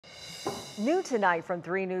New tonight from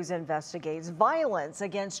 3 News investigates violence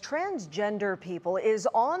against transgender people is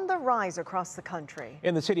on the rise across the country.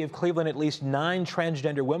 In the city of Cleveland, at least 9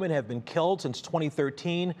 transgender women have been killed since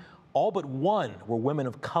 2013. All but 1 were women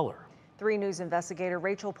of color. 3 News investigator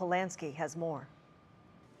Rachel Polansky has more.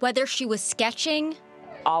 Whether she was sketching,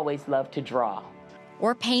 always loved to draw,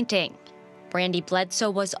 or painting, Brandy Bledsoe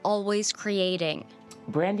was always creating.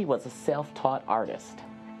 Brandy was a self-taught artist.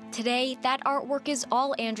 Today, that artwork is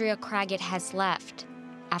all Andrea Craggett has left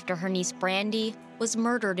after her niece Brandy was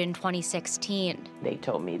murdered in 2016. They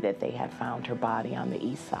told me that they had found her body on the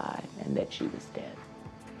east side and that she was dead.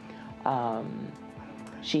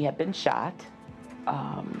 She had been shot,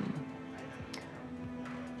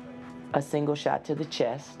 a single shot to the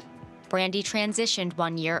chest. Brandy transitioned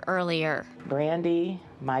 1 year earlier. Brandy,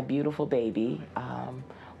 my beautiful baby,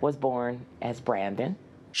 was born as Brandon.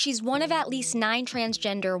 She's one of at least 9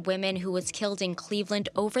 transgender women who was killed in Cleveland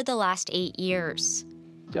over the last 8 years.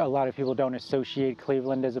 A lot of people don't associate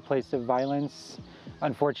Cleveland as a place of violence.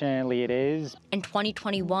 Unfortunately, it is. And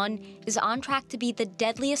 2021 is on track to be the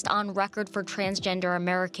deadliest on record for transgender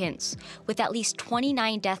Americans, with at least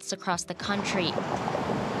 29 deaths across the country.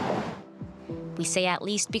 We say at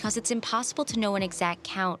least because it's impossible to know an exact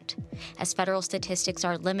count, as federal statistics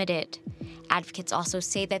are limited. Advocates also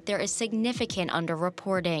say that there is significant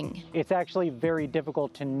underreporting. It's actually very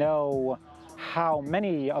difficult to know how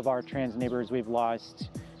many of our trans neighbors we've lost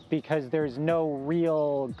because there's no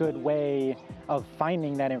real good way of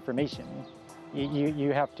finding that information.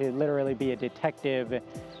 You have to literally be a detective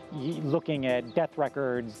looking at death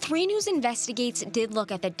records. 3 News Investigates did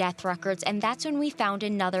look at the death records, and that's when we found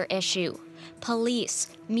another issue. Police,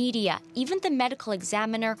 media, even the medical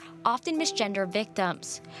examiner often misgender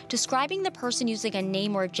victims, describing the person using a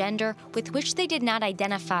name or gender with which they did not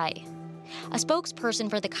identify. A spokesperson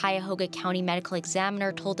for the Cuyahoga County Medical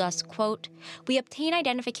Examiner told us, quote, "We obtain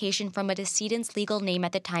identification from a decedent's legal name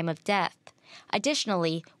at the time of death.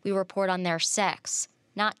 Additionally, we report on their sex,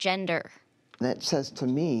 not gender." That says to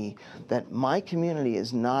me that my community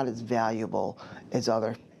is not as valuable as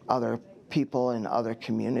other people in other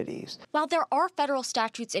communities. While there are federal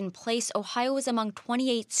statutes in place, Ohio is among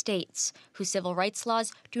 28 states whose civil rights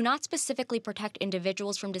laws do not specifically protect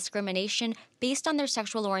individuals from discrimination based on their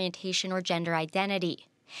sexual orientation or gender identity.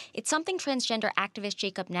 It's something transgender activist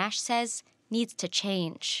Jacob Nash says needs to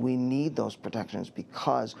change. We need those protections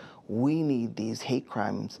because we need these hate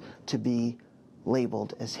crimes to be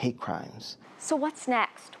labeled as hate crimes. So what's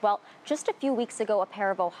next? Well, just a few weeks ago, a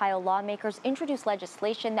pair of Ohio lawmakers introduced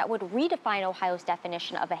legislation that would redefine Ohio's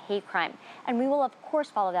definition of a hate crime. And we will, of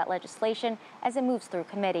course, follow that legislation as it moves through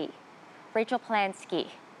committee. Rachel Polansky,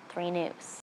 3 News.